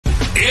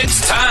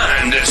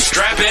Time to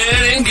strap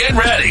in and get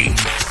ready.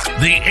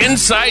 The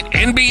Insight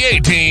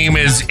NBA team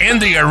is in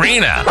the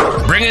arena,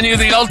 bringing you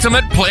the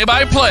ultimate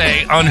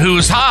play-by-play on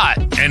who's hot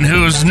and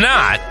who's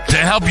not to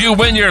help you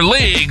win your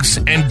leagues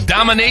and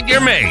dominate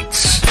your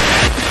mates.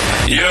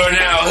 You're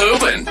now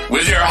hooping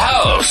with your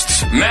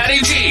hosts,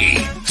 Matty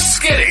G,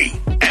 Skiddy,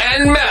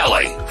 and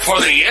Melly for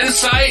the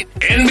Insight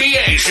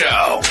NBA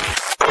show.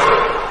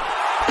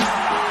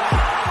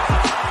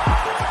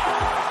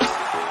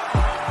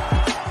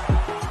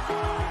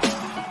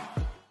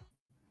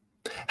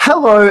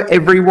 Hello,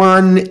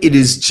 everyone. It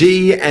is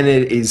G and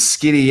it is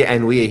Skiddy,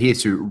 and we are here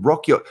to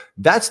rock your...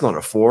 That's not a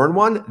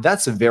 4-in-1.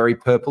 That's a very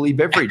purpley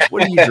beverage.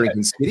 What are you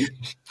drinking, Skiddy?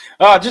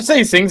 Oh, just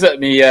these things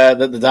that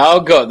the Dale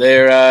got.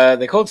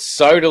 They're called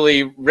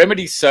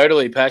Remedy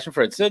Sodally Passion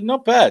Fruits. They're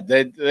not bad.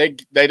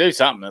 They do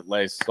something at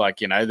least.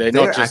 Like, you know, they're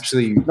not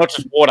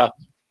just water.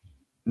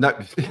 No,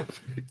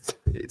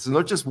 it's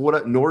not just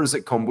water, nor is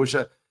it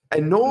kombucha,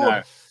 and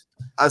nor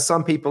are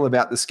some people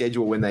about the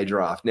schedule when they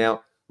draft.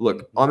 Now,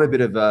 look, I'm a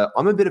bit of a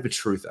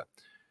truther.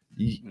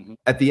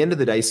 At the end of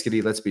the day,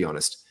 Skiddy, let's be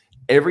honest.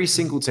 Every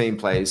single team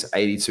plays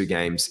 82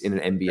 games in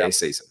an NBA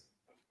season.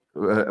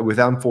 With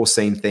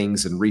unforeseen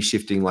things and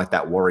reshifting like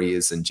that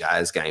Warriors and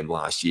Jazz game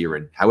last year,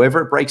 and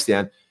however it breaks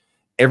down,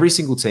 every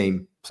single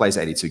team plays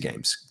 82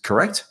 games,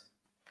 correct?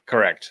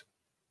 Correct.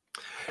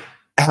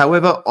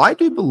 However, I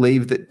do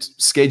believe that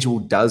schedule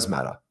does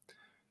matter,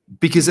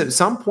 because at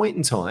some point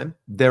in time,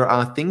 there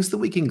are things that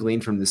we can glean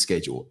from the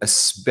schedule,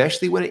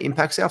 especially when it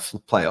impacts our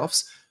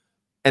playoffs.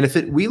 And if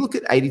we look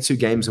at 82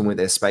 games and where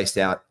they're spaced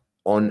out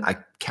on a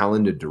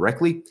calendar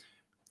directly,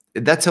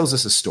 that tells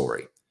us a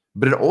story.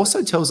 But it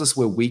also tells us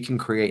where we can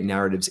create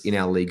narratives in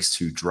our leagues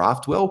to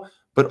draft well,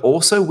 but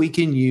also we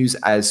can use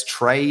as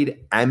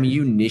trade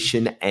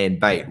ammunition and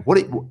bait.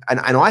 And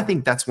I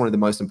think that's one of the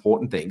most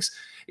important things.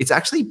 It's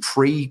actually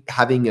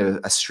having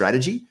a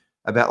strategy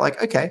about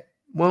like, okay,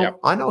 well,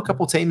 I know a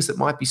couple of teams that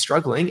might be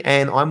struggling,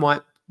 and I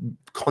might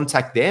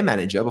contact their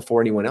manager before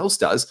anyone else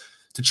does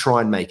to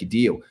try and make a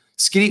deal.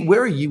 Skiddy,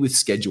 where are you with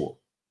schedule?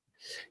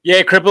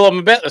 Yeah, Cripple, I'm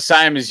about the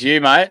same as you,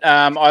 mate.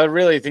 I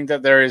really think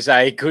that there is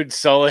a good,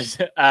 solid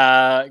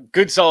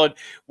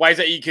ways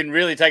that you can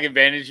really take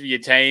advantage of your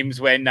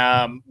teams when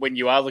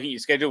you are looking at your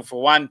schedule.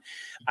 For one,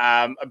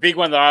 a big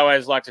one that I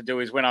always like to do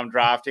is when I'm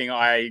drafting,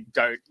 I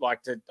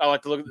like to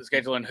look at the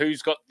schedule and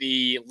who's got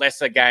the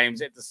lesser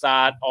games at the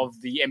start of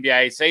the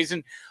NBA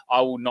season. I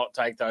will not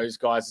take those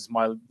guys as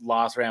my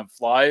last round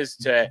flyers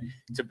to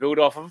build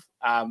off of.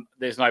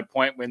 There's no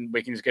point when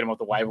we can just get them off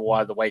the waiver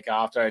wire the week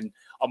after, and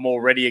I'm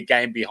already a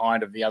game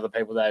behind of the other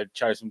people that have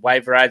chosen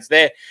waiver ads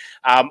there.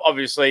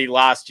 Obviously,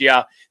 last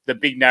year, the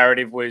big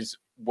narrative was,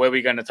 were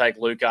we going to take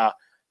Luka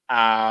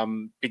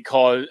and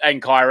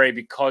Kyrie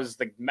because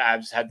the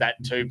Mavs had that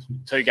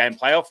two-game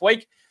playoff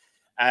week?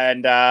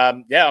 And,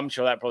 I'm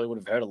sure that probably would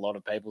have hurt a lot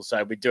of people.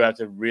 So we do have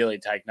to really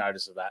take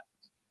notice of that.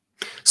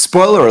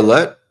 Spoiler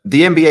alert,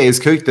 the NBA has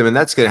cooked them, and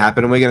that's going to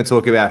happen, and we're going to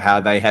talk about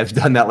how they have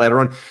done that later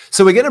on.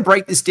 So we're going to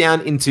break this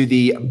down into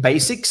the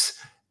basics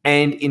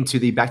and into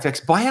the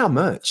backtracks. Buy our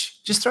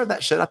merch. Just throw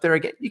that shirt up there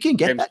again. You can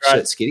get that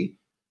shirt, Skiddy.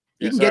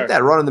 You can get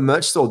that right on the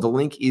merch store. The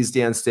link is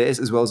downstairs,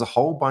 as well as a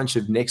whole bunch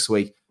of next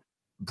week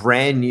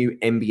brand new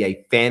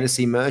NBA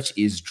fantasy merch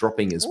is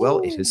dropping as well.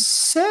 It is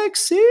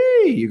sexy.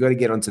 You got to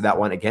get onto that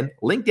one again.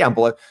 Link down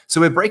below. So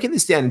we're breaking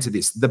this down into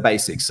the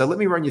basics. So let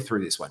me run you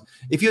through this one.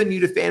 If you're new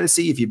to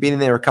fantasy, if you've been in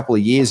there a couple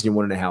of years and you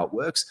want to know how it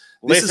works,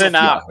 listen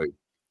up.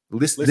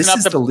 Listen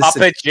up to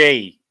Papa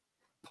G.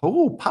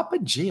 Oh, Papa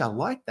G. I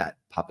like that.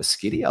 Papa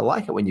Skiddy. I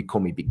like it when you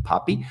call me Big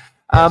Puppy.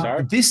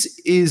 This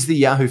is the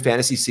Yahoo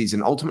Fantasy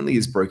season. Ultimately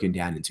is broken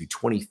down into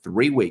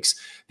 23 weeks.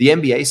 The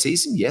NBA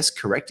season, yes,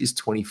 correct, is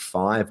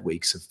 25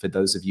 weeks for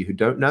those of you who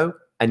don't know,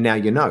 and now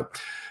you know.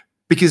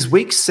 Because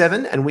week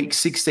 7 and week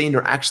 16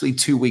 are actually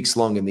 2 weeks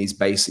long in these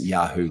base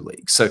Yahoo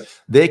leagues. So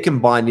they're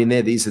combined in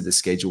there. These are the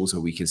schedules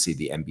where we can see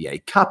the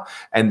NBA Cup,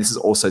 and this is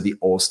also the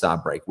All-Star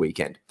break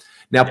weekend.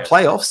 Now,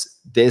 playoffs,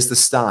 there's the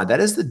star.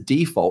 That is the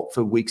default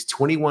for weeks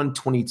 21,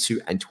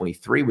 22, and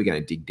 23. We're going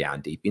to dig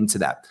down deep into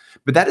that.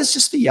 But that is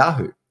just for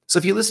Yahoo. So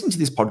if you're listening to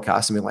this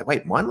podcast and you're like,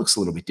 wait, mine looks a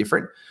little bit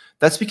different,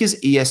 that's because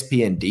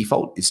ESPN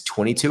default is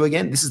 22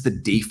 again. This is the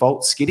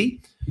default,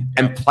 Skiddy.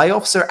 And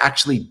playoffs are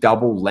actually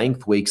double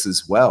length weeks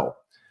as well.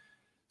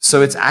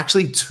 So it's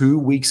actually 2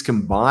 weeks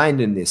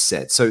combined in this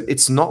set. So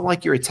it's not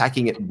like you're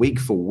attacking it week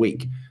for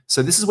week.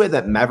 So this is where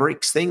that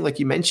Mavericks thing, like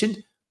you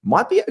mentioned,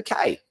 might be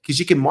okay, because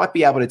you might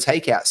be able to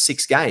take out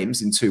 6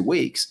 games in 2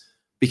 weeks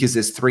because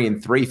there's 3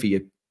 and 3 for your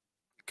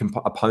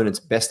opponent's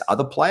best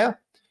other player.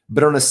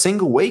 But on a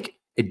single week,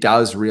 it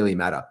does really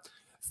matter.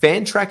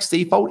 Fantrax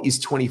default is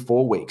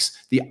 24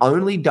 weeks. The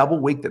only double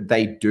week that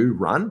they do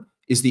run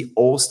is the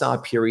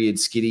All-Star period,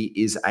 Skiddy,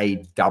 is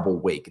a double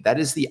week. That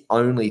is the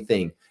only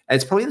thing. And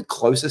it's probably the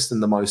closest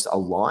and the most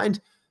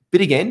aligned. But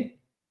again,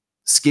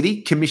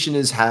 Skiddy,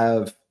 commissioners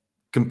have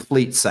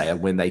complete say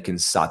when they can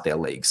start their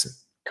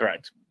leagues.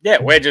 Correct. Yeah,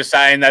 we're just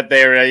saying that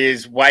there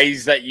is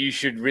ways that you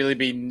should really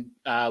be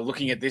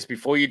looking at this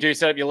before you do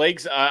set up your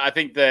leagues. I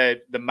think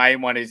the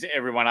main one is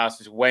everyone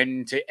asks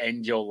when to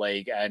end your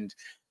league, and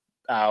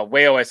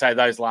we always say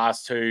those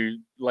last two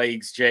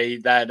leagues,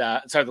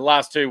 the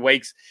last 2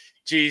 weeks,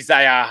 geez,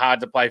 they are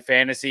hard to play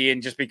fantasy,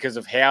 and just because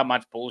of how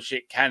much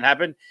bullshit can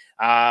happen.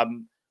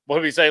 What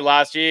did we say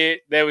last year?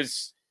 There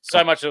was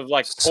so much of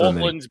like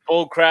Portland's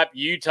bullcrap,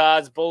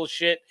 Utah's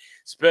bullshit,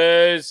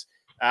 Spurs.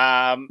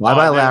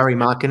 Bye-bye, Larry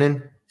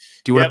Markkinen.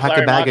 Do you want to pack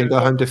a bag and go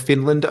home to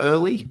Finland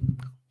early?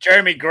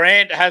 Jeremy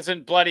Grant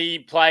hasn't bloody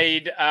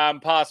played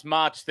past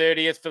March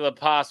 30th for the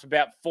past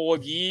about 4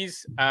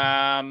 years.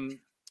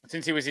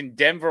 Since he was in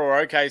Denver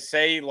or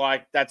OKC,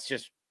 like that's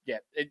just,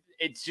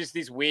 it's just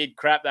this weird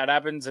crap that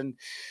happens. And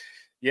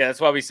yeah, that's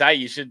why we say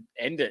you should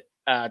end it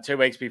 2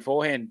 weeks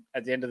beforehand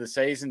at the end of the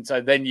season. So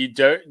then you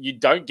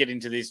don't get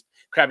into this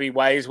crappy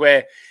ways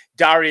where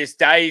Darius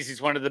Days is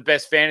one of the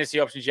best fantasy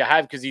options you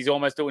have because he's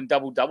almost doing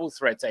double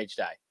threats each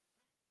day.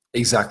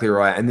 Exactly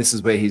right. And this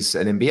is where he's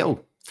an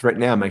NBL threat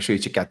now. Make sure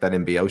you check out that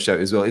NBL show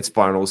as well. It's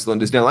firing all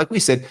cylinders. Now, like we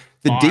said,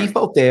 the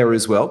default there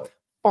as well,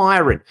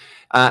 firing.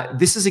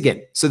 This is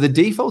again, so the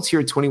defaults here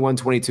are 21,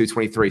 22,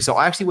 23. So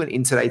I actually went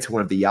in today to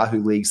one of the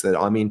Yahoo leagues that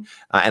I'm in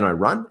and I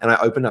run, and I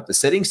opened up the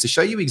settings to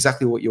show you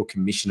exactly what your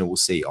commissioner will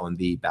see on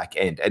the back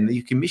end. And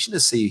the commissioner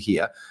see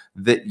here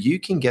that you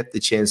can get the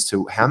chance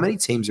to how many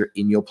teams are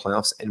in your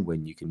playoffs and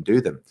when you can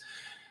do them.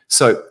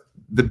 So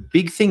the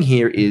big thing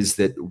here is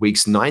that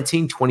weeks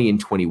 19, 20, and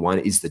 21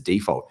 is the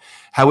default.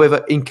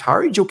 However,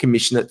 encourage your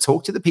commissioner,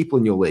 talk to the people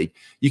in your league.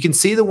 You can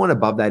see the one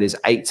above that is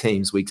 8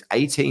 teams, weeks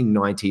 18,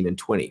 19, and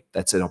 20.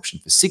 That's an option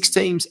for 6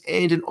 teams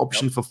and an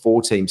option for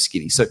 4 teams,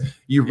 Skiddy. So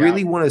you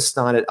really want to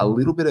start it a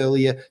little bit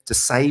earlier to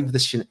save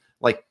the,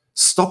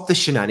 stop the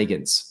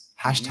shenanigans.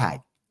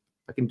 Hashtag.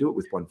 I can do it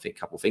with one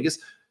couple fingers.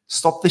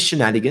 Stop the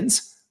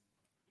shenanigans.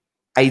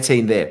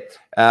 18 there.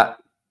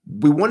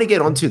 We want to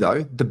get onto,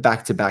 though, the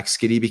back-to-back,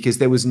 Skiddy, because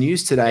there was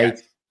news today.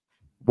 Yes.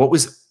 What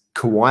was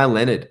Kawhi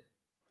Leonard?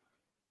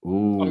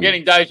 Ooh. I'm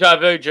getting deja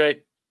vu,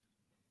 G.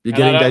 You're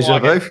getting deja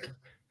vu?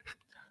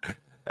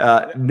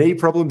 Knee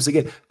problems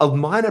again. A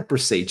minor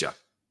procedure.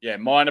 Yeah,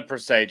 minor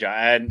procedure.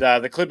 And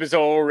the Clippers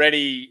are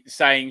already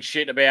saying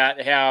shit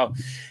about how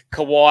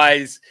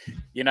Kawhi's,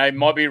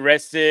 might be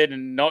rested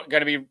and not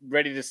going to be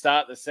ready to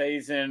start the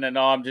season. And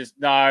I'm just,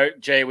 no,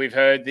 gee, we've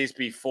heard this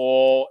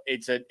before.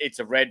 It's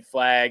a red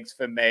flags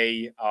for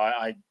me.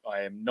 I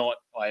am not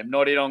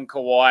in on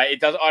Kawhi.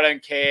 I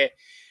don't care.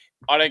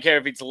 I don't care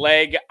if it's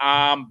leg,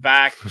 arm,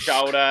 back,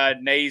 shoulder,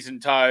 knees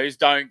and toes.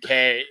 Don't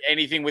care.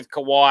 Anything with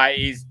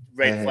Kawhi is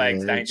red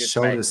flags, dangerous.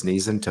 Shoulders,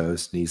 knees and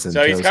toes,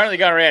 So he's currently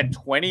going around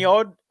 20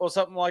 odd or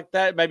something like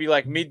that, maybe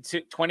like mid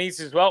 20s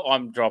as well.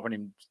 I'm dropping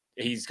him.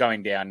 He's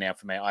going down now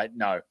for me.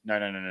 No.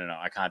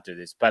 I can't do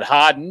this. But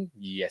Harden,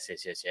 yes.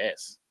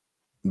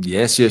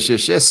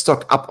 Yes.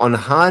 Stock up on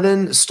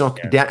Harden, stock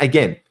down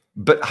again.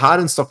 But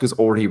Harden's stock has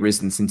already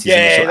risen since his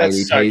initial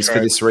ADPs for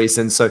this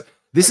reason. So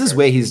this is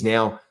where he's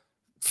now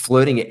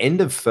flirting at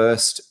end of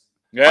first.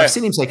 Yeah. I've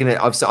seen him taking it.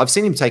 I've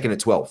seen him taking it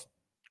 12.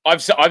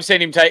 I've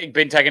seen him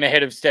been taken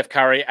ahead of Steph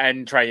Curry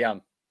and Trae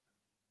Young.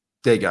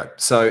 There you go.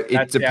 So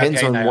it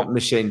depends on what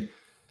machine.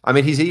 I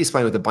mean, he's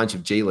playing with a bunch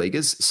of G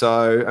Leaguers.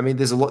 So, I mean,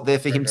 there's a lot there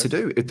for him to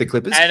do at the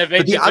Clippers. And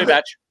eventually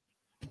Zubac.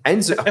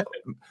 And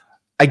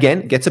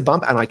again, gets a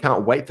bump, and I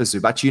can't wait for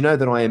Zubac. You know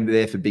that I am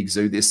there for Big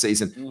Zoo this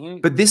season.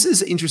 But this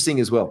is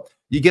interesting as well.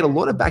 You get a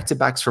lot of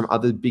back-to-backs from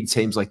other big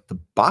teams like the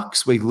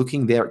Bucks. We're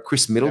looking there at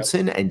Chris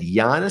Middleton and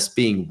Giannis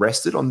being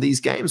rested on these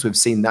games. We've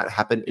seen that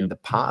happen in the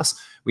past.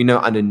 We know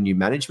under new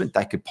management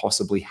that could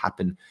possibly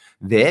happen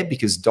there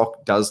because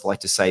Doc does like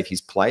to save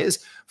his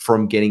players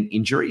from getting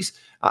injuries.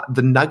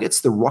 The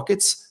Nuggets, the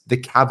Rockets, the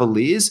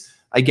Cavaliers.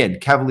 Again,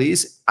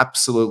 Cavaliers,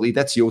 absolutely.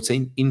 That's your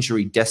team.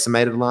 Injury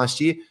decimated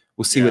last year.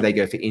 We'll see where they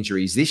go for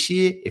injuries this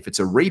year. If it's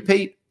a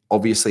repeat,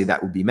 obviously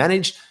that will be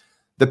managed.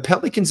 The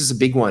Pelicans is a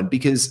big one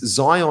because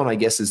Zion, I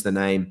guess, is the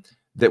name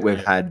that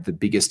we've had the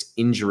biggest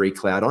injury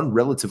cloud on.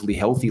 Relatively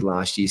healthy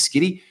last year,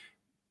 Skiddy.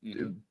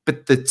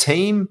 But the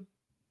team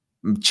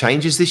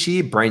changes this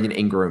year. Brandon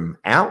Ingram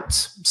out.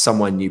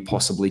 Someone new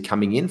possibly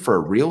coming in for a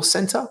real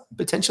center,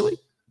 potentially.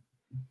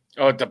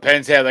 Oh, it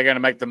depends how they're going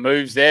to make the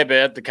moves there. But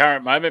at the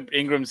current moment,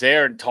 Ingram's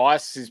there and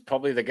Tice is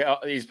probably the guy.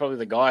 He's probably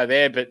the guy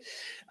there. But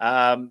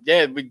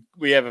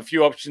we have a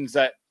few options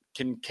that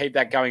can keep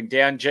that going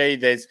down.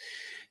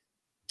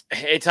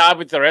 It's hard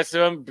with the rest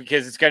of them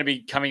because it's going to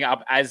be coming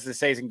up as the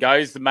season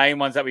goes. The main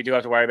ones that we do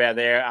have to worry about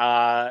there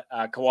are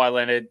Kawhi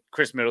Leonard,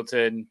 Chris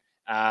Middleton.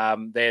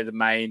 They're the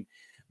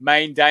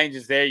main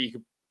dangers there. You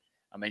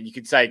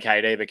could say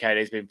KD, but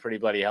KD's been pretty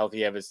bloody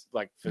healthy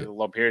for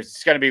long periods.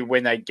 It's going to be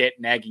when they get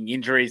nagging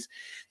injuries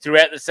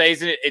throughout the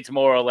season. It's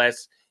more or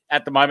less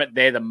at the moment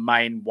they're the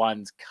main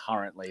ones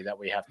currently that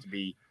we have to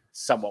be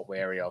somewhat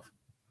wary of.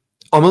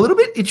 I'm a little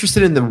bit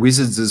interested in the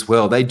Wizards as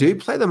well. They do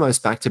play the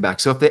most back-to-back.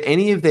 So if they're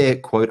any of their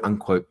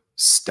quote-unquote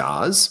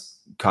stars,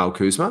 Kyle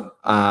Kuzma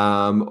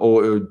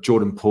or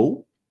Jordan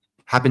Poole,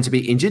 happen to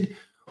be injured,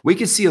 We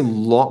could see a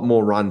lot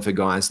more run for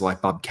guys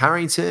like Bob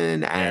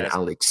Carrington and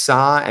Alex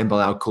Sarr and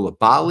Bilal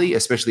Koulibaly,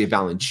 especially if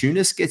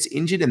Valanciunas gets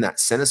injured in that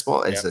center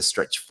spot as a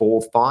stretch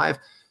 4-5.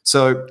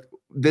 So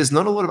there's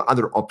not a lot of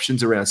other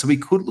options around. So we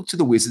could look to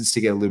the Wizards to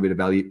get a little bit of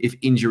value if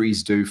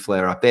injuries do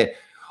flare up there.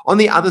 On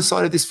the other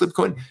side of this flip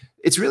coin,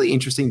 it's really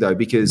interesting, though,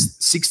 because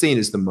 16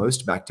 is the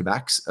most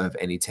back-to-backs of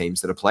any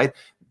teams that are played.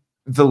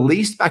 The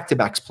least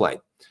back-to-backs played,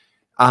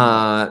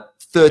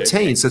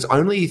 13. So it's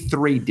only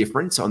 3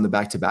 difference on the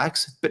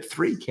back-to-backs, but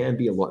 3 can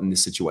be a lot in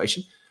this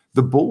situation.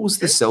 The Bulls,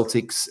 the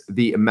Celtics,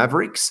 the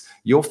Mavericks,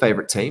 your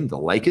favorite team, the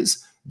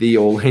Lakers, the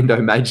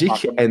Orlando Magic,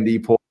 and the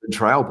Portland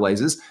Trail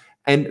Blazers.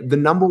 And the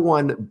number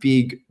one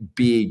big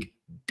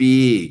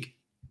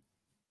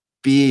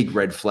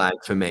red flag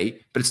for me,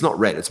 but it's not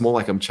red. It's more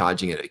like I'm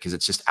charging at it because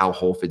it's just Al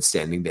Horford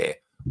standing there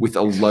with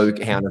a low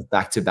count of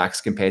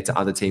back-to-backs compared to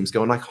other teams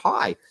going like,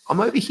 hi, I'm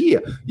over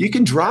here. You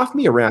can draft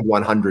me around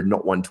 100,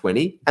 not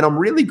 120, and I'm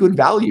really good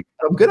value.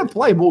 I'm going to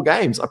play more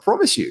games. I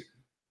promise you.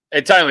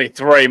 It's only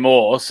 3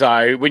 more.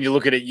 So when you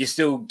look at it, you're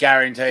still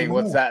guaranteeing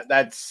what's that?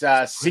 That's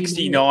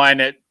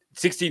 69 at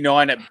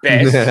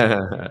best.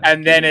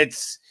 And then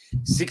it's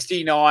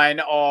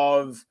 69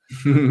 of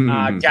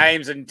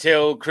games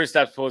until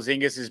Kristaps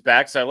Porzingis is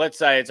back. So let's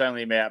say it's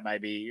only about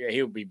maybe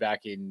he'll be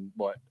back in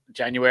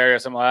January or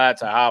something like that.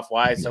 So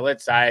halfway. So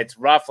let's say it's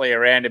roughly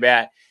around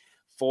about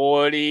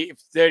 40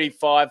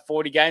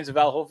 games of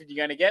Al Horford you're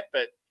going to get,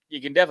 but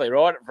you can definitely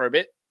ride it for a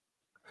bit.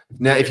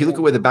 Now, if you look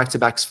at where the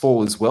back-to-backs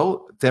fall as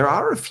well, there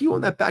are a few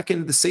on that back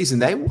end of the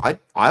season.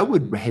 I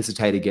would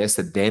hesitate to guess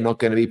that they're not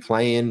going to be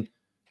playing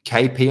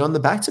KP on the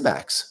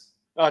back-to-backs.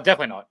 Oh,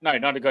 definitely not. No,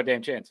 not a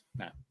goddamn chance.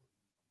 No.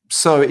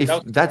 So if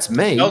that's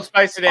me, they'll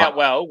space it out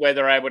well, where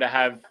they're able to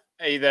have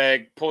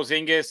either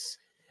Porzingis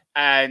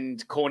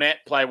and Cornet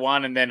play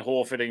one, and then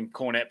Horford and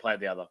Cornet play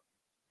the other.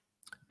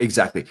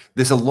 Exactly.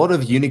 There's a lot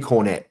of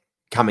Unicornet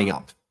coming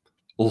up.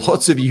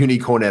 Lots of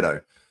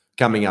Unicornetto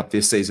coming up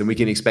this season. We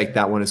can expect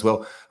that one as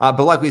well. But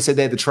like we said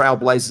there, the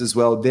Trailblazers as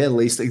well, they're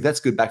least. That's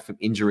good back from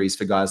injuries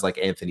for guys like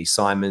Anthony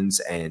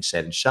Simons and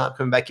Shannon Sharp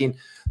coming back in.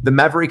 The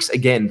Mavericks,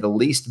 again, the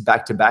least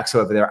back-to-backs.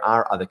 However, there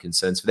are other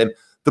concerns for them.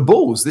 The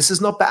Bulls, this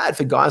is not bad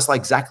for guys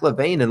like Zach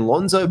LaVine and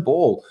Lonzo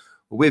Ball.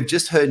 We've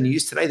just heard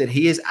news today that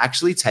he has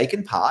actually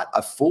taken part,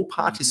 a full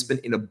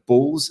participant in a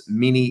Bulls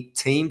mini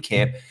team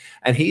camp.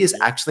 And he is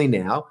actually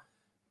now,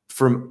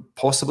 from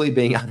possibly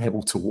being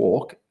unable to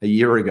walk a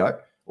year ago,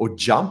 or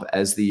jump,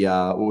 as the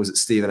what was it,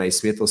 Stephen A.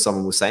 Smith or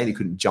someone was saying, he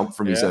couldn't jump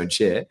from his own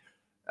chair.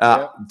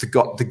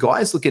 The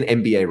guy is looking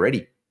NBA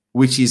ready,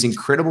 which is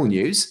incredible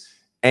news.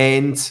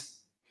 And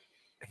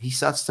he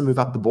starts to move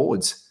up the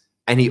boards.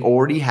 And he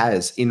already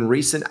has, in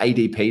recent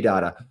ADP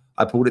data,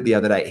 I pulled it the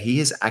other day, he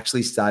has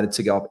actually started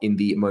to go up in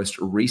the most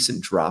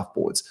recent draft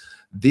boards.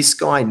 This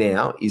guy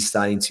now is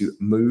starting to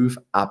move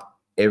up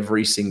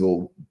every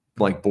single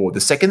board.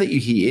 The second that you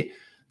hear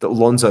that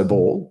Lonzo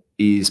Ball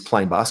is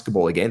playing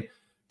basketball again,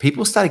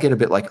 people start to get a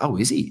bit like, oh,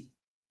 is he?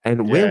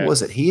 And where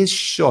was it? He has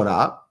shot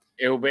up.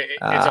 It's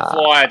a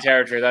flyer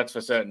territory, that's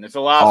for certain. It's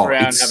the last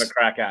round have a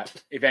crack at,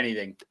 if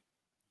anything.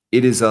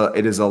 It is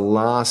a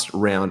last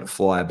round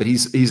flyer, but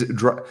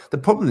the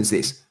problem is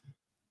this: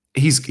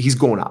 he's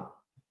gone up.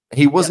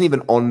 He wasn't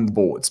even on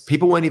boards.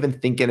 People weren't even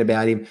thinking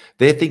about him.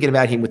 They're thinking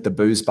about him with the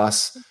booze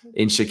bus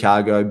in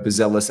Chicago,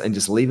 Buzelis, and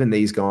just leaving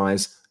these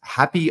guys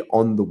happy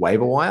on the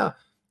waiver wire.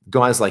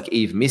 Guys like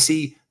Eve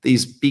Missy,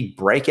 these big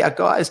breakout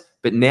guys.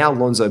 But now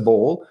Lonzo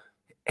Ball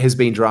has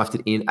been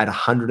drafted in at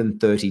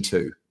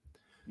 132.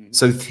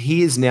 So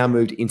he has now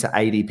moved into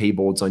ADP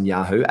boards on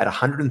Yahoo at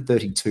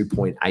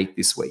 132.8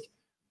 this week.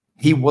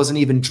 He wasn't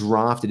even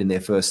drafted in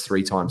their first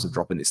 3 times of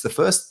dropping this. The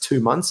first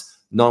 2 months,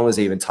 no one was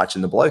even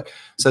touching the bloke.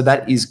 So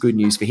that is good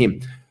news for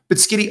him. But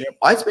Skiddy,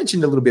 I've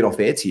mentioned a little bit off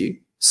air to you,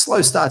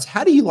 slow starts.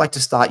 How do you like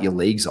to start your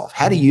leagues off?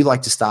 How do you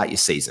like to start your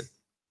season?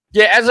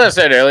 Yeah, as I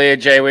said earlier,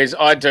 Jay-Wiz,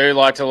 I do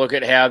like to look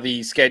at how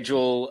the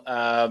schedule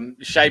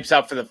shapes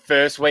up for the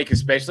first week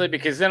especially,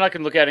 because then I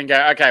can look at it and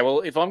go, okay, well,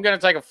 if I'm going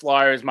to take a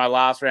flyer as my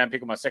last round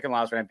pick or my second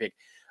last round pick,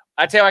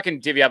 that's how I can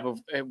divvy up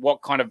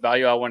what kind of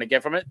value I want to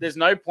get from it. There's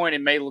no point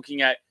in me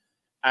looking at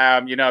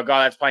a guy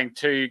that's playing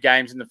 2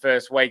 games in the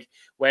first week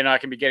when I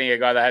can be getting a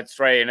guy that had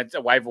 3 and it's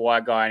a waiver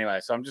wire guy anyway.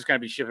 So I'm just going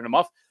to be shipping them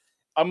off.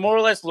 I'm more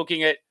or less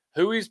looking at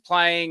who is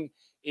playing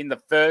in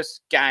the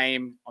first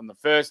game on the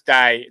first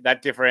day,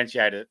 that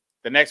differentiated.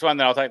 The next one,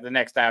 then I'll take the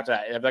next day after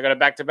that. If they've got a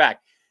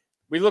back-to-back,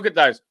 we look at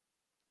those.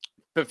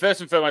 But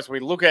first and foremost, we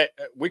look at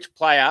which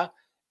player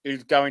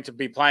is going to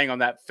be playing on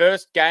that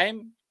first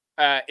game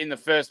in the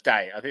first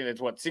day. I think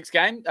it's 6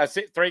 games?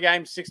 3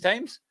 games, 6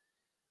 teams?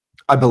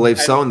 I believe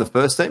so in the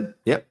first team.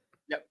 Yep.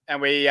 Yep.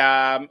 And we,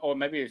 or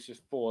maybe it's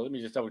just 4. Let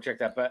me just double check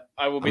that. But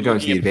I will be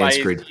looking at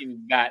players grid.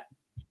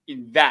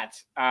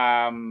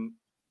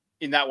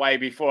 In that way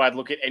before I'd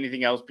look at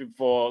anything else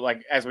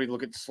as we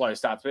look at slow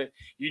starts. But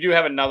you do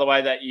have another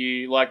way that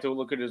you like to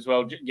look at it as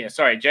well. Yeah,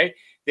 sorry, Jay.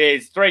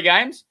 There's 3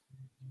 games.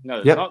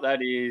 No, there's not.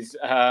 That is...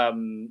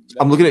 I'm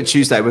looking at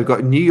Tuesday. We've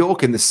got New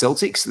York and the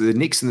Celtics, the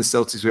Knicks and the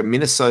Celtics. We've got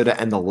Minnesota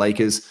and the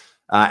Lakers.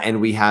 And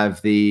we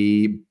have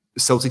the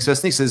Celtics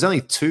versus Knicks. So there's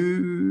only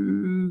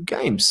 2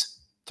 games.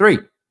 3.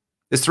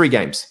 There's 3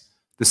 games.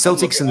 The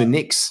Celtics and the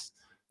Knicks,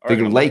 the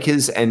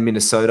Lakers and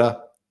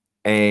Minnesota,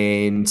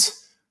 and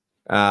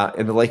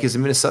the Lakers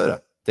and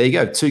Minnesota. There you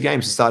go. 2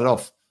 games to start it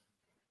off.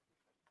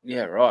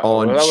 Yeah, right.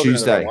 On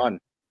Tuesday.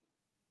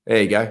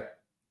 There you go.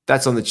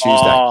 That's on the Tuesday.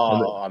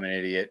 Oh, I'm an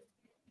idiot.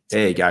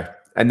 There you go.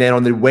 And then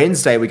on the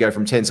Wednesday, we go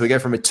from 10. So we go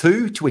from a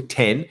 2 to a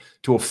 10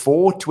 to a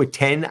 4 to a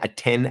 10, a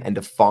 10, and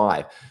a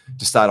 5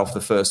 to start off the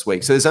first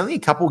week. So there's only a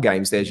couple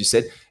games there, as you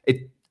said.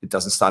 It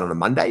doesn't start on a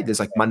Monday. There's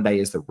like Monday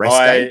is the rest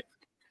day.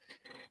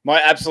 My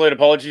absolute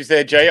apologies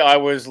there, Jay. I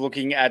was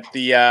looking at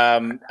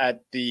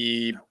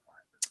the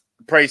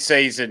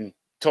preseason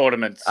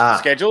tournament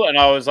schedule, and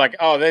I was like,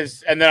 oh,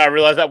 there's, and then I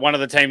realized that one of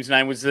the team's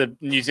name was the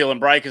New Zealand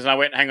Breakers, and I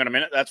went, hang on a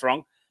minute, that's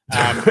wrong.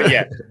 But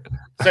yeah.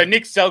 So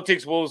Knicks,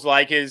 Celtics, Wolves,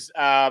 Lakers.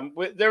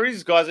 There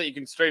is guys that you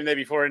can stream there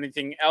before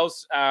anything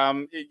else.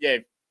 Al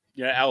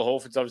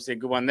Horford's obviously a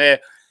good one there.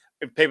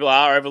 If people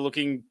are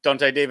overlooking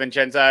Dante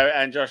DiVincenzo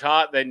and Josh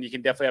Hart, then you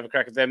can definitely have a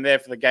crack at them there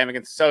for the game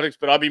against the Celtics.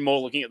 But I'd be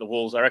more looking at the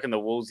Wolves. I reckon the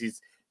Wolves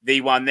is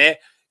the one there.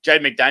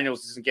 Jade McDaniels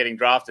isn't getting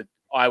drafted.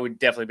 I would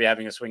definitely be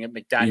having a swing at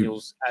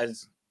McDaniels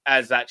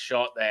as that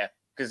shot there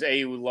because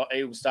he will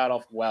start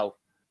off well.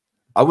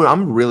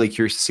 I'm really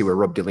curious to see where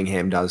Rob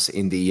Dillingham does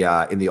in the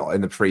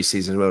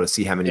preseason as well, to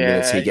see how many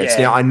minutes he gets.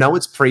 Now I know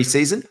it's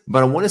preseason,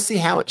 but I want to see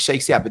how it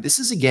shakes out. But this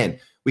is, again,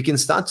 we can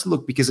start to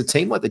look, because a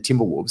team like the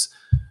Timberwolves,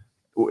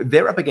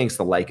 they're up against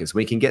the Lakers.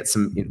 We can get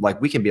some,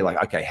 like, we can be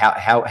like, okay,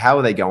 how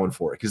are they going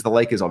for it? Because the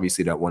Lakers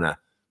obviously don't want to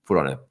put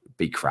on a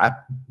big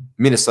crap.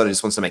 Minnesota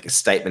just wants to make a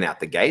statement out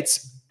the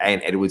gates,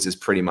 and Edwards has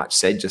pretty much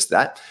said just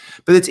that.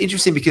 But it's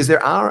interesting because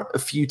there are a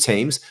few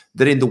teams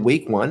that in the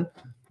week 1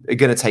 are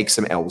going to take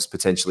some L's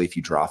potentially if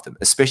you draft them,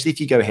 especially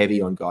if you go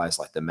heavy on guys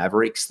like the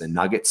Mavericks, the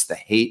Nuggets, the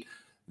Heat,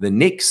 the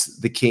Knicks,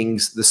 the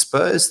Kings, the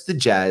Spurs, the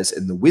Jazz,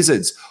 and the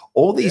Wizards.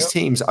 All these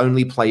teams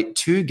only play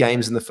 2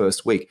 games in the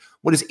first week.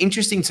 What is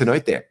interesting to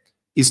note there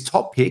is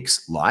top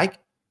picks like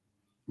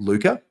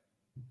Luka,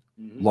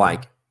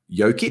 like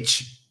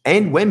Jokic,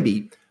 and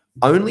Wemby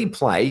only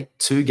play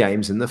 2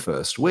 games in the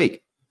first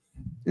week.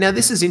 Now,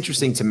 this is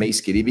interesting to me,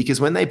 Skiddy, because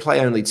when they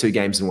play only 2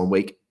 games in 1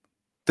 week,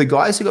 the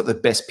guys who got the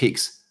best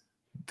picks,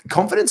 the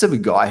confidence of a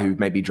guy who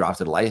may be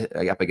drafted late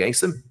up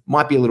against them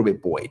might be a little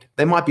bit buoyed.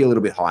 They might be a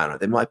little bit high on it.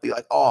 They might be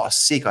like, oh,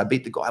 sick, I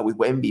beat the guy with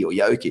Wemby or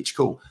Jokic.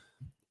 Cool.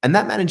 And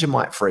that manager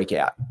might freak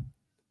out.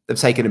 They've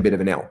taken a bit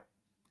of an L.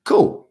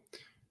 Cool.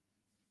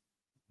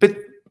 But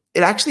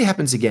it actually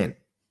happens again.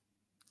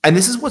 And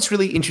this is what's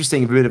really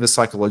interesting, a bit of a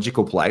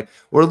psychological play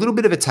or a little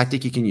bit of a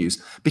tactic you can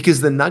use,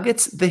 because the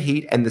Nuggets, the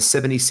Heat, and the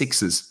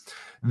 76ers,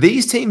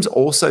 these teams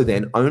also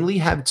then only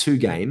have 2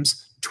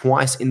 games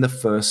twice in the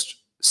first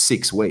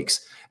 6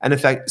 weeks. And in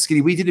fact,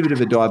 Skiddy, we did a bit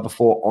of a dive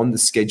before on the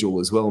schedule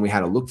as well, and we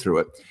had a look through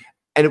it.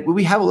 And when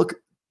we have a look,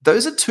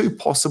 those are 2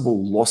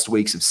 possible lost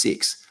weeks of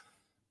 6.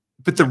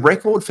 But the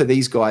record for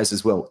these guys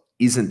as well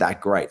isn't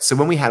that great. So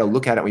when we had a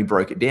look at it, we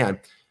broke it down.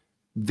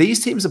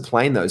 These teams are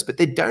playing those, but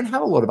they don't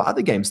have a lot of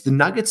other games. The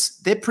Nuggets,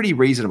 they're pretty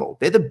reasonable.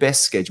 They're the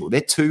best schedule.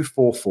 They're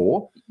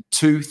 2-4-4,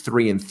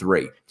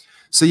 2-3-3.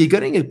 So you're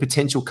getting a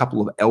potential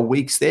couple of L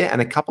weeks there,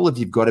 and a couple of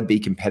you've got to be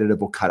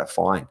competitive or cut it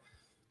fine.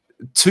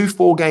 2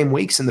 4-game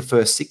weeks in the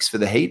first 6 for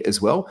the Heat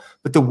as well.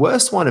 But the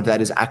worst one of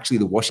that is actually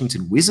the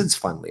Washington Wizards,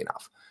 funnily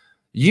enough.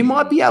 You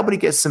might be able to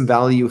get some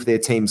value if their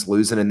team's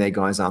losing and their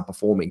guys aren't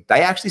performing.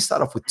 They actually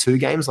start off with 2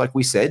 games, like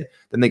we said.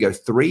 Then they go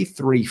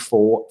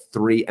 3-3-4,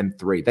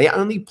 3-3. They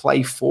only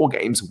play 4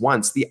 games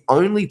once. The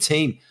only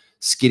team,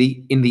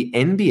 Skiddy, in the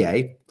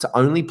NBA to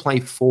only play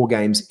 4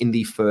 games in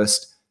the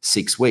first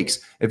 6 weeks.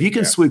 If you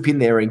can swoop in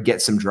there and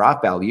get some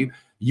draft value,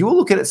 you will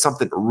look at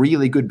something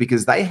really good,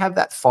 because they have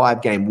that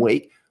 5-game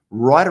week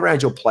right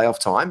around your playoff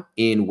time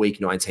in week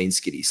 19,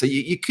 Skiddy. So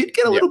you could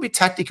get a little bit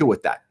tactical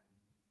with that.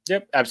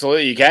 Yep,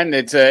 absolutely. You can.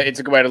 It's a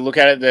good way to look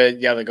at it.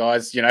 The other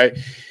guys,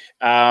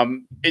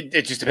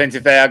 it just depends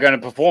if they are going to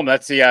perform.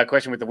 That's the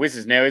question with the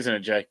Wizards now, isn't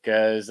it, Jake?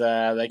 Because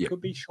they could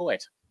be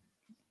short.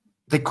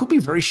 They could be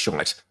very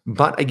short.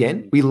 But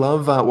again, we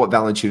love what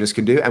Valanciunas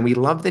can do, and we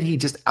love that he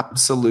just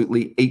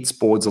absolutely eats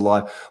boards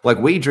alive. Like,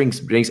 we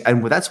drinks,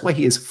 and that's why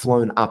he has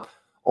flown up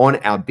on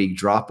our big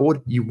draft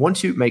board. You want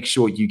to make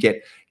sure you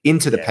get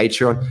into the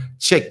Patreon.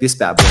 Check this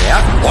bad boy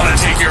out. Want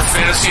to take your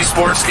fantasy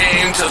sports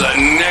game to the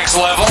next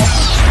level?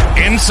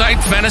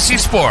 Insight Fantasy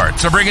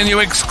Sports are bringing you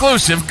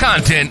exclusive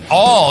content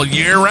all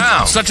year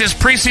round, such as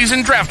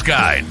preseason draft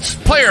guides,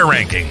 player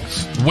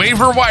rankings,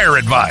 waiver wire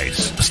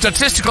advice,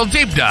 statistical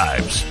deep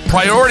dives,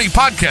 priority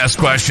podcast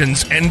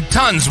questions, and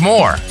tons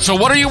more. So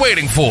what are you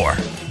waiting for?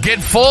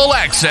 Get full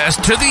access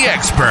to the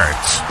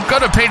experts. Go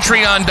to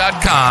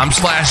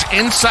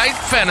patreon.com/Insight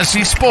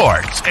Fantasy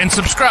Sports and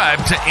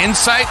subscribe to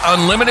Insight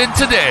Unlimited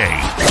today.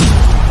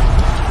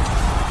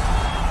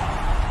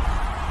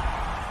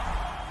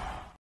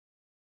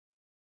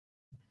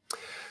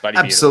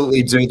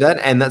 Absolutely do that.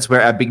 And that's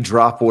where our big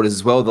draft board is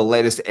as well. The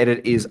latest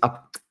edit is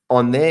up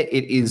on there.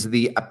 It is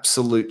the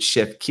absolute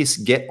chef kiss.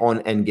 Get on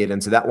and get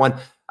into that one.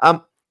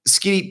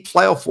 Skiddy,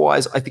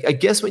 playoff-wise, I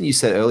guess when you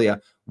said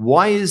earlier,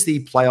 why is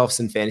the playoffs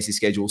and fantasy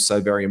schedule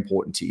so very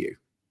important to you?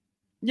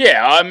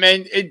 Yeah, I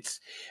mean, it's,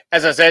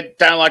 as I said,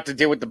 don't like to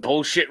deal with the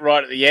bullshit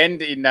right at the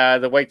end in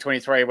the week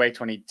 23, week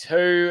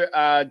 22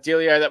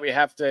 dealio that we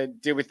have to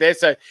deal with there.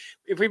 So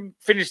if we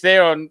finish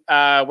there on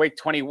week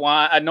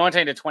 21,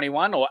 19 to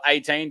 21 or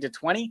 18 to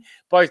 20,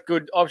 both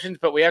good options,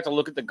 but we have to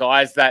look at the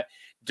guys that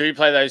do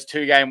play those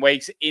 2-game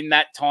weeks in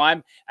that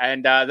time.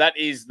 And that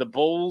is the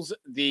Bulls,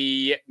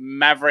 the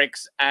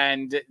Mavericks,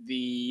 and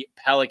the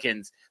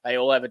Pelicans. They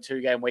all have a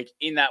 2-game week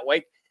in that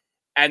week.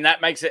 And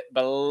that makes it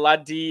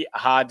bloody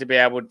hard to be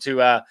able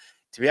to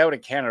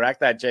counteract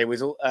that, G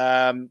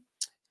Wizzle.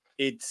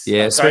 It's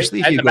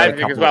especially if you've the got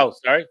Magic as well.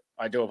 Sorry,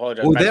 I do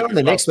apologize. Well, they're on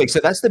the next week, so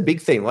that's the big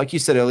thing. Like you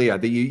said earlier,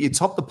 that you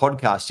top the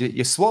podcast,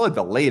 you swallowed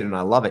the lead, and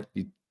I love it.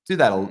 You do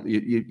that,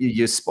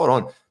 you're spot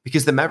on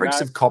because the Mavericks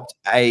have copped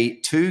a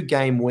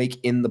 2-game week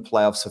in the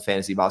playoffs for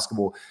fantasy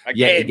basketball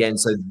yet again.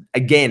 So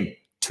again,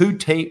 2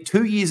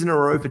 years in a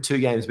row for 2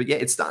 games, but yeah,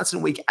 it starts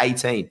in week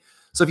 18.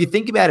 So if you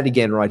think about it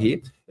again right here,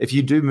 if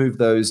you do move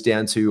those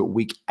down to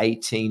week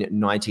 18,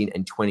 19,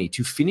 and 20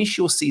 to finish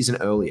your season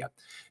earlier.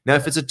 Now,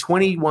 if it's a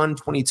 21,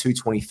 22,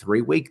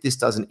 23 week, this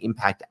doesn't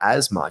impact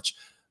as much.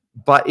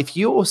 But if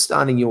you're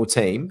starting your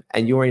team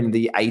and you're in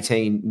the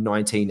 18,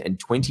 19, and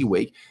 20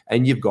 week,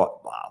 and you've got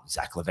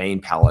Zach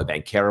LaVine, Paolo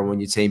Banchero on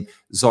your team,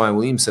 Zion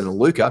Williamson, and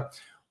Luka,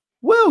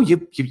 well, you're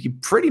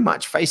pretty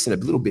much facing a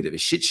little bit of a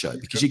shit show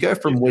because you go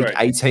from week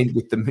 18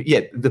 with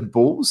the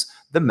Bulls,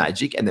 the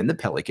Magic, and then the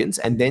Pelicans,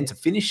 and then to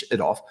finish it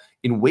off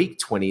in week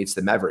 20, it's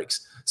the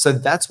Mavericks. So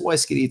that's why,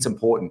 Skiddy, it's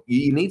important.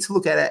 You need to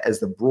look at it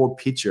as the broad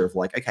picture of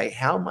like, okay,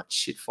 how much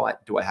shit fight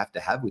do I have to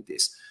have with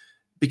this?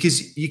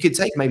 Because you could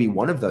take maybe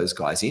one of those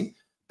guys in,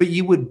 but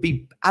you would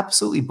be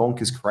absolutely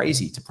bonkers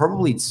crazy to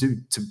probably to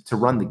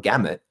run the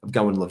gamut of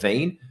going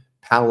LaVine,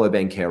 Paolo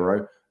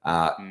Banchero,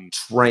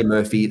 Trey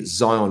Murphy,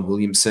 Zion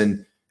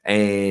Williamson,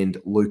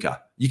 and Luka.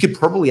 You could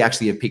probably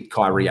actually have picked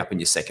Kyrie up in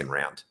your second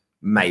round,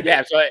 maybe.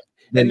 Yeah, so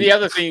and the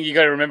other thing you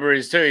got to remember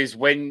is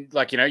when,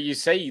 like, you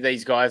see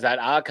these guys that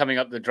are coming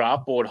up the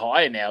draft board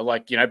higher now,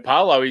 like,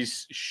 Paolo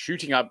is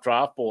shooting up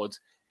draft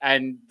boards,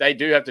 and they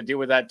do have to deal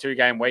with that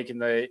 2-game week in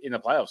the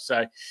playoffs.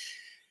 So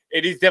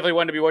it is definitely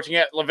one to be watching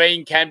out.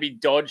 LaVine can be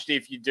dodged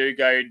if you do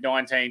go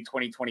 19,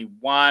 20,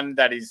 21.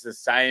 That is the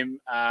same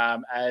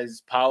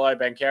as Paolo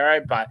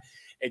Banchero, but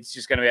it's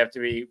just going to have to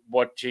be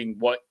watching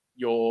what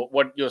your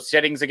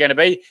settings are going to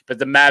be. But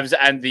the Mavs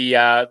and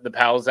the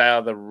Pals, they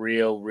are the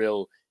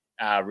real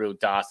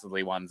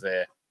dastardly ones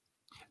there.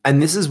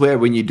 And this is where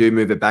when you do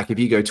move it back, if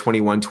you go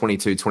 21,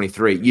 22,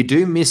 23, you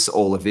do miss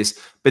all of this.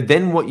 But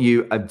then what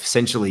you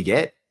essentially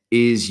get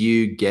is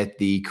you get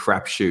the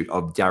crapshoot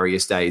of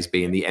Darius Days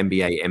being the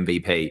NBA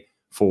MVP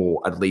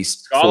for at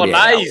least Skylar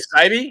Mays,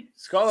 baby.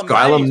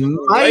 Skylar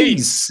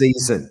Mays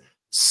season.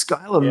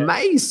 Skylar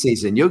Mays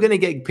season. You're going to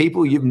get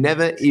people you've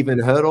never even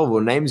heard of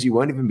or names you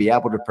won't even be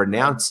able to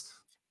pronounce,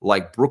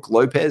 like Brooke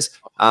Lopez.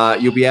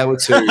 You'll be able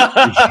to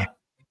get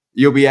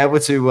these.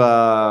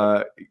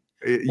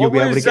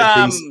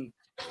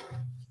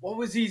 What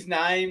was his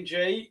name,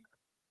 G?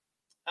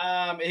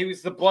 He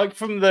was the bloke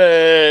from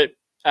the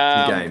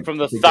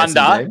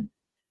Thunder.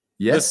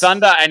 Yes. The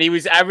Thunder, and he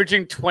was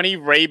averaging 20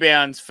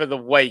 rebounds for the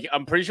week.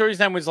 I'm pretty sure his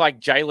name was like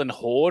Jalen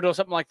Horde or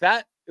something like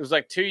that. It was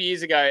like 2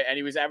 years ago, and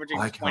he was averaging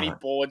 20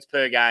 boards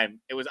per game.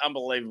 It was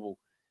unbelievable.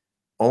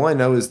 All I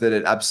know is that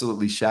it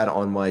absolutely shat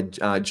on my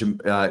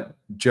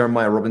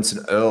Jeremiah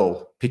Robinson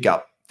Earl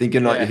pickup,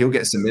 thinking like he'll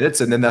get some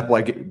minutes, and then that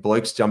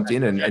bloke's jumped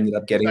in and ended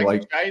up getting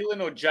like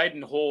Jalen or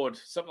Jaden Horde,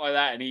 something like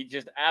that, and he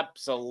just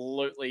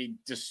absolutely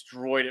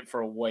destroyed it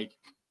for a week.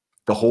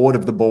 The horde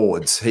of the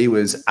boards. He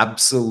was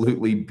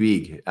absolutely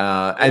big.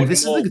 And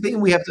this is the thing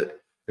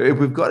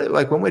we've got to,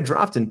 like, when we're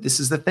drafting, this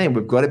is the thing.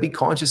 We've got to be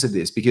conscious of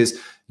this because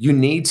you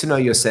need to know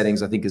your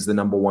settings, I think, is the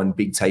number one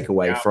big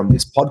takeaway from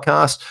this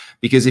podcast.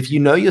 Because if you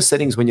know your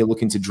settings when you're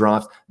looking to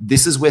draft,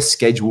 this is where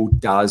schedule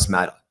does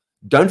matter.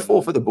 Don't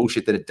fall for the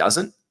bullshit that it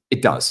doesn't.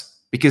 It does.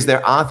 Because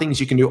there are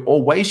things you can do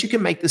or ways you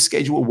can make the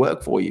schedule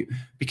work for you.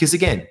 Because,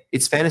 again,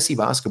 it's fantasy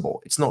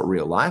basketball. It's not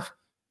real life.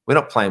 We're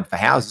not playing for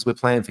houses. We're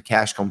playing for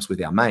cash comps with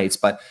our mates.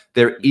 But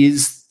there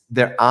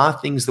are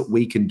things that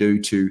we can do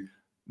to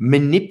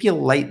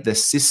manipulate the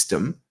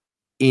system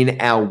in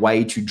our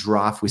way to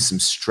draft with some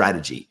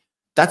strategy.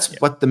 That's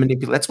what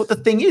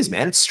the thing is,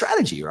 man. It's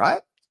strategy,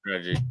 right?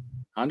 Strategy.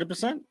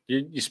 100%.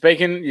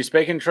 You're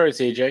speaking truth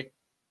here, Jake.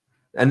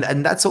 And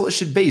that's all it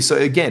should be. So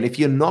again, if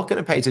you're not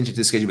going to pay attention to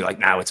the schedule, be like,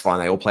 no, it's fine.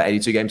 They all play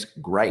 82 games.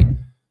 Great.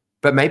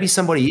 But maybe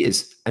somebody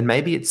is, and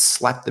maybe it's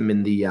slapped them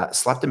in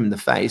the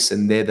face,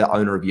 and they're the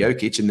owner of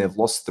Jokic, and they've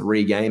lost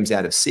 3 games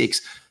out of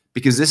 6.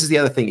 Because this is the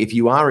other thing: if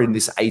you are in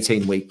this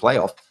 18-week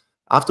playoff,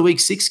 after week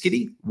 6,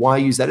 Skiddy, why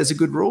use that as a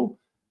good rule,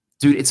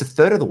 dude? It's a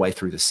third of the way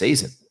through the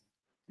season,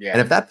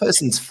 and if that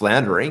person's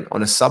floundering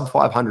on a sub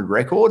 500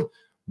 record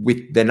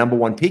with their number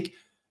 1 pick,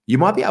 you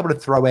might be able to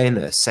throw in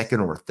a 2nd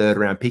or a 3rd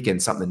round pick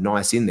and something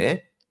nice in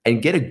there,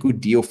 and get a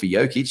good deal for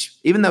Jokic,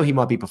 even though he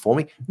might be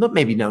performing, not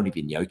even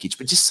Jokic,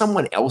 but just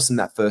someone else in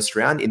that first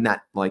round, in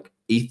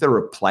ether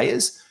of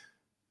players.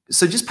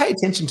 So just pay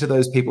attention to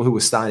those people who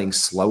are starting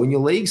slow in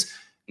your leagues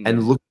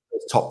and look at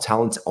the top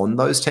talent on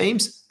those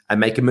teams and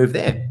make a move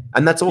there.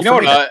 And that's all. You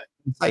know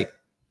what?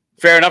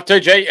 Fair enough too,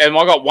 G. And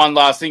I got one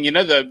last thing. You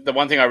know, the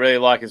one thing I really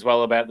like as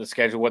well about the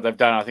schedule, what they've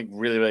done, I think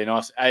really, really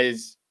nice,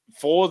 is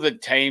for the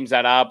teams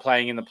that are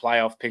playing in the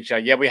playoff picture.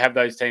 Yeah, we have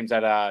those teams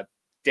that are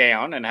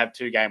down and have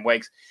 2-game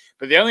weeks,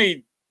 but the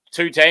only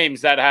 2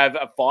 teams that have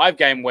a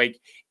 5-game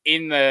week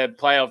in the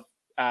playoff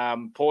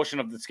portion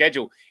of the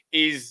schedule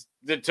is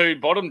the 2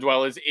 bottom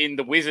dwellers in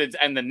the Wizards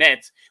and the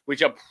Nets,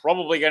 which are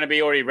probably going to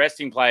be already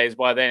resting players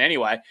by then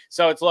anyway.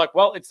 So it's like,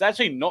 well, it's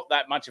actually not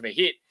that much of a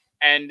hit.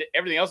 And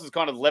everything else is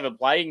kind of level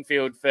playing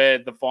field for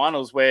the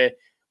finals where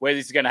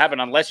this is going to happen,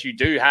 unless you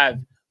do have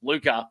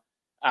Luka.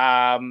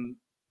 And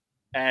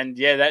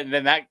yeah,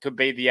 then that could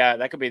be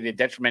the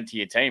detriment to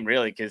your team,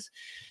 really, because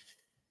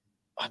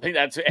I think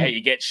that's how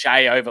you get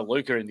Shea over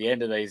Luka in the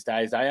end of these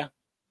days, are you?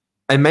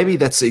 And maybe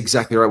that's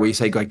exactly right where you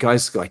say,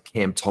 guys like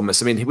Cam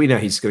Thomas. I mean, we know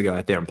he's going to go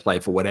out there and play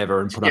for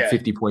whatever and put up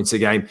 50 points a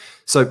game.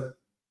 So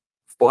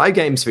 5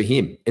 games for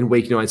him in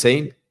week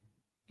 19,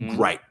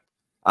 great.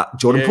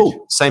 Jordan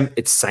Poole, same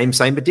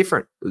but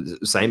different.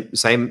 Same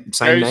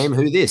name.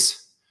 Who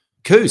this?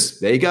 Kuz.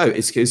 There you go.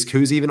 Is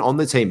Kuz even on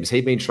the team? Is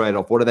he being traded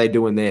off? What are they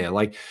doing there?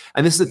 Like,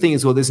 and this is the thing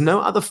as well. There's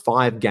no other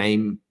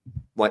 5-game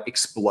like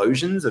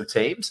explosions of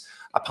teams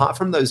apart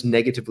from those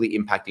negatively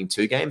impacting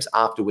 2 games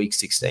after week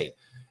 16.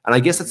 And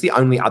I guess that's the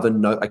only other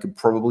note I could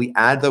probably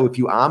add, though. If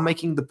you are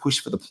making the push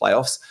for the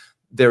playoffs,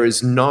 there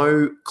is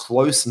no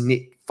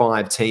close-knit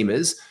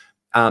 5-teamers.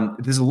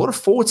 There's a lot of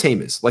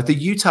 4-teamers, like the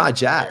Utah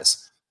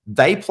Jazz.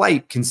 They play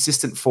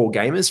consistent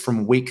 4-gamers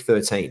from week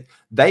 13.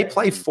 They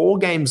play 4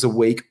 games a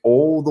week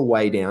all the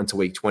way down to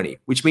week 20,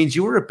 which means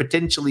you are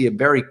potentially a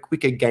very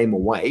quicker game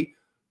away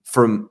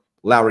from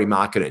Lauri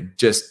Markkanen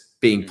just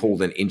being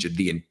pulled and injured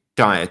the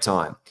entire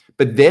time.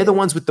 But they're the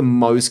ones with the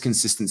most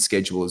consistent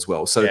schedule as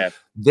well. So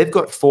they've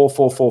got 4,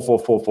 4, 4, 4,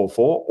 4, 4,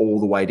 4 all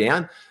the way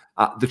down.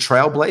 The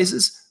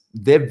Trailblazers,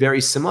 they're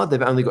very similar.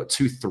 They've only got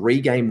 2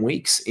 3-game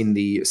weeks in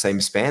the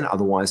same span.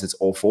 Otherwise, it's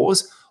all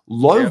 4s.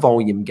 Low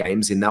volume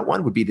games in that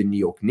one would be the New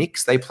York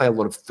Knicks. They play a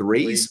lot of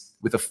 3s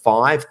with a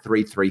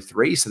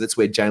 5-3-3-3. So that's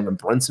where Jalen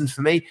Brunson,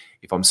 for me,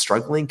 if I'm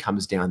struggling,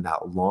 comes down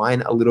that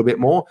line a little bit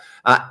more.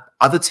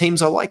 Other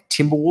teams I like,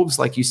 Timberwolves,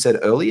 like you said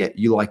earlier,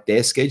 you like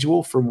their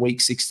schedule from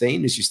week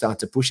 16 as you start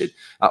to push it.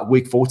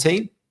 Week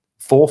 14,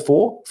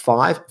 4-4,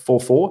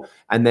 5-4-4,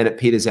 and then it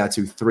peters out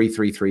to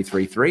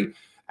 3-3-3-3-3.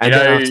 And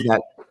then after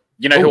that,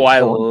 you know who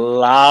I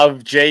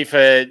love, G,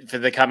 for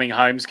the coming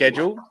home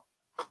schedule?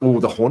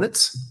 Oh, the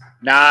Hornets?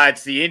 Nah,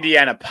 it's the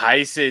Indiana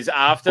Pacers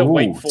after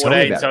week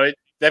 14. So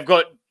they've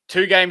got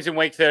 2 games in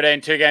week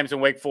 13, 2 games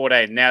in week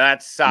 14. Now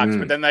that sucks,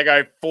 but then they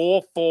go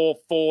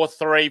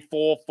 4-4-4-3,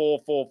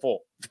 4-4-4-4.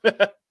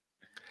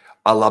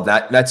 I love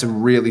that. That's a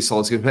really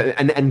solid schedule.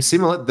 And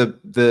similar,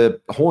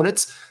 the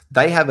Hornets,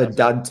 they have a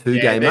dud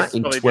 2-gamer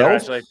in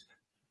 12.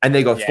 And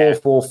they go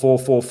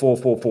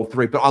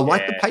 4-4-4-4-4-4-4-3. But I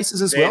like the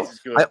Pacers as well.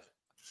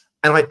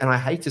 And I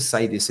hate to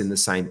say this in the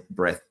same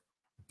breath,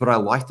 but I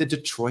like the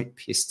Detroit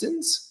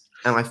Pistons.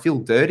 And I feel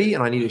dirty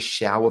and I need a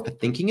shower for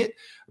thinking it.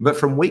 But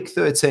from week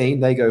 13,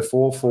 they go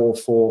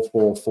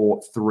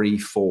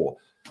 4-4-4-4-4-3-4.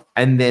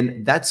 And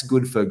then that's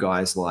good for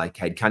guys like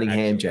Cade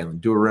Cunningham, Jalen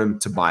Durham,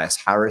 Tobias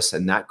Harris,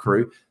 and that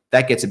crew.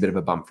 That gets a bit of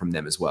a bump from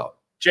them as well.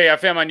 Gee, I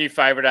found my new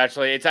favorite,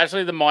 actually. It's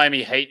actually the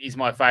Miami Heat is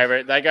my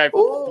favorite. They go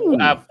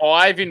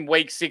 5 in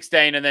week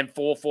 16 and then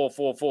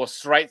 4-4-4-4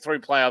 straight through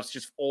playoffs,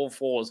 just all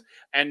 4s.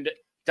 And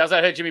does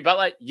that hurt Jimmy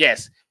Butler?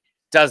 Yes.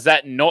 Does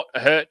that not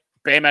hurt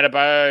Bam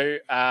Adebayo,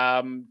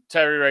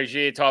 Terry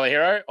Rozier, Tyler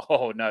Hero?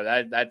 Oh,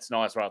 no, that's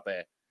nice right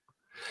there.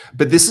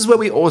 But this is where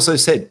we also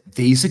said,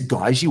 these are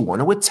guys you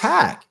want to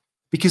attack.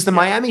 Because the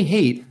Miami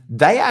Heat,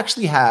 they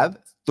actually have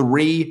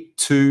 3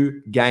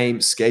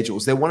 2-game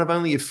schedules. They're one of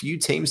only a few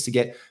teams to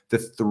get the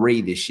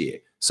 3 this year.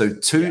 So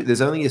there's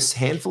only a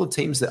handful of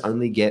teams that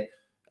only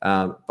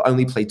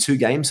play 2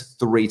 games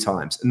 3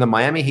 times. And the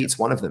Miami Heat's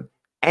one of them.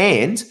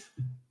 And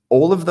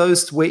all of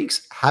those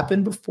weeks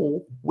happen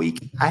before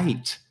week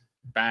 8.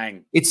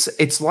 Bang.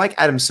 It's like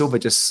Adam Silver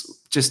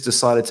just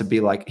decided to be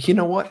like, you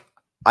know what?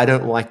 I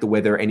don't like the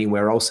weather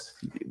anywhere else.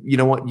 You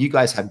know what? You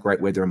guys have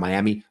great weather in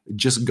Miami.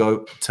 Just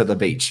go to the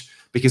beach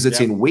because it's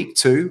in week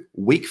 2,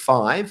 week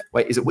 5.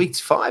 Wait, is it week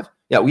 5?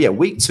 Yeah,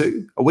 week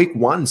 2, or week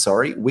 1,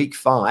 sorry, week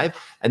 5,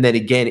 and then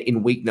again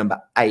in week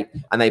number 8,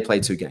 and they play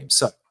 2 games.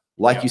 So,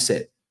 like you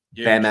said,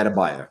 Bam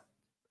Adebayo,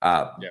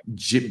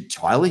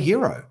 Tyler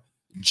Hero,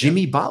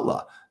 Jimmy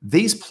Butler,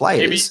 these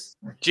players.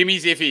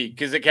 Jimmy's iffy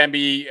because it can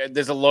be.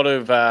 There's a lot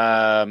of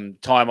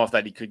time off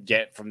that he could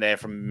get from there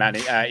from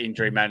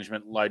injury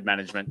management, load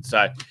management.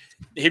 So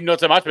him not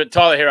so much, but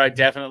Tyler Hero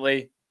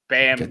definitely.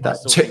 Bam.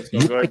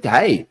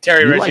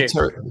 Terry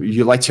Rozier.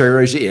 You like Terry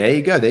Rozier? There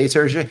you go. There's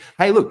Terry Rozier.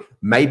 Hey, look,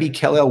 maybe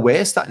Kelly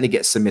Ware's starting to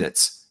get some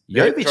minutes.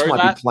 Jovic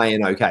might be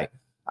playing okay,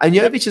 and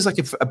Jovic is like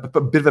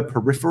a bit of a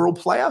peripheral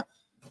player.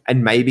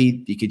 And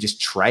maybe you could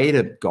just trade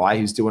a guy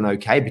who's doing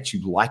okay, but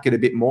you like it a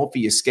bit more for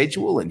your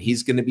schedule, and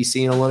he's going to be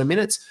seeing a lot of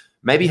minutes.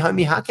 Maybe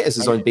Homie Jaquez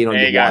has been on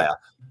your wire.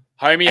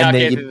 Homie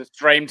Jaquez is a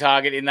stream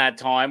target in that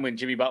time when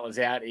Jimmy Butler's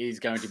out. Is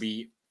going to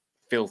be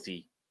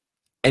filthy.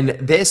 And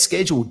their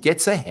schedule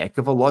gets a heck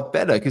of a lot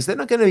better because they're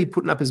not going to be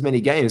putting up as many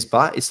games,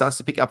 but it starts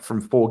to pick up from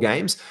 4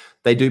 games.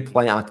 They do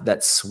play out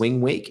that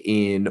swing week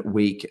in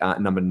week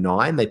number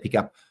 9. They pick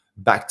up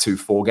back to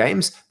 4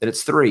 games. Then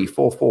it's 3,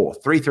 4, 4,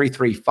 3, 3,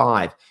 3,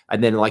 5.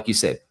 And then, like you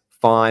said,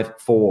 5,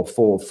 4,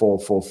 4, 4,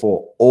 4,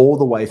 4, all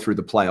the way through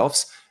the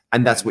playoffs.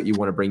 And that's what you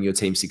want to bring your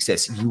team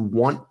success. You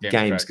want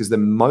games because the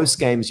most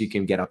games you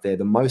can get up there,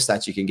 the most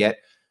stats you can get,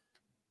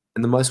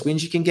 and the most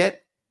wins you can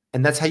get.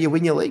 And that's how you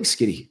win your league,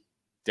 Skiddy.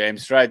 Damn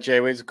straight, Jay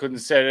Wiz. Couldn't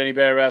have said it any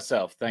better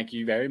ourselves. Thank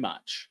you very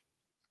much.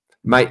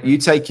 Mate, you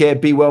take care.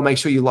 Be well. Make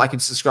sure you like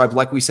and subscribe,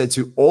 like we said,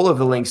 to all of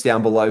the links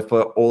down below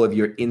for all of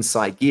your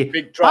insight gear.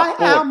 Big draft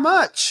board. How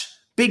much?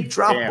 Big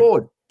draft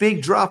board.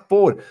 Big draft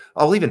board.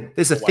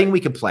 There's a thing we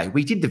can play.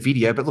 We did the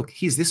video, but look,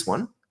 here's this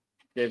one.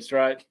 That's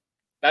right.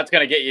 That's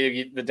going to get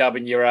you the dub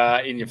in your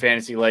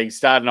fantasy league.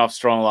 Starting off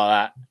strong like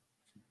that.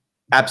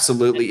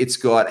 Absolutely. It's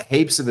got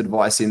heaps of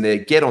advice in there.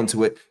 Get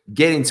onto it.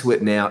 Get into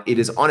it now. It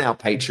is on our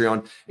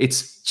Patreon.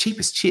 It's cheap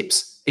as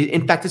chips.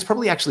 In fact, it's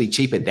probably actually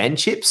cheaper than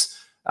chips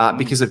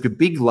because of the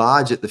big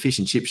large at the fish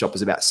and chip shop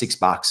is about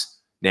 $6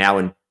 now,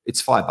 and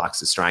it's $5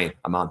 Australian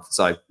a month.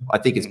 So I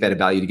think it's better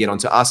value to get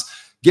onto us.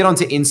 Get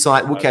onto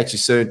Insight. We'll catch you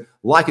soon.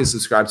 Like and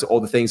subscribe to all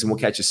the things, and we'll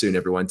catch you soon,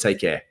 everyone.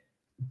 Take care.